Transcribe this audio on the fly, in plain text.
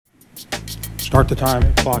Start the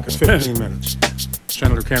time. Clock at 15 minutes.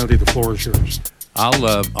 Senator Kennedy, the floor is yours.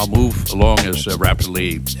 I'll move along as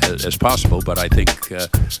rapidly as possible, but I think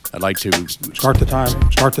I'd like to... Start the time.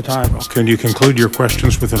 Start the time. Can you conclude your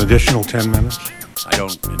questions with an additional 10 minutes? I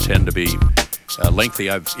don't intend to be lengthy.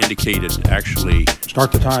 I've indicated, actually...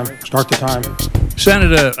 Start the time. Start the time.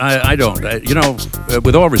 Senator, I don't.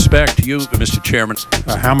 With all respect to you, Mr. Chairman...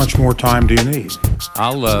 How much more time do you need?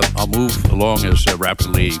 I'll move along as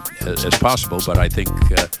rapidly as possible, but I think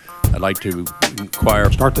I'd like to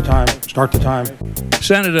inquire... Start the time. Start the time.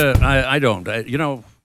 Senator, I don't.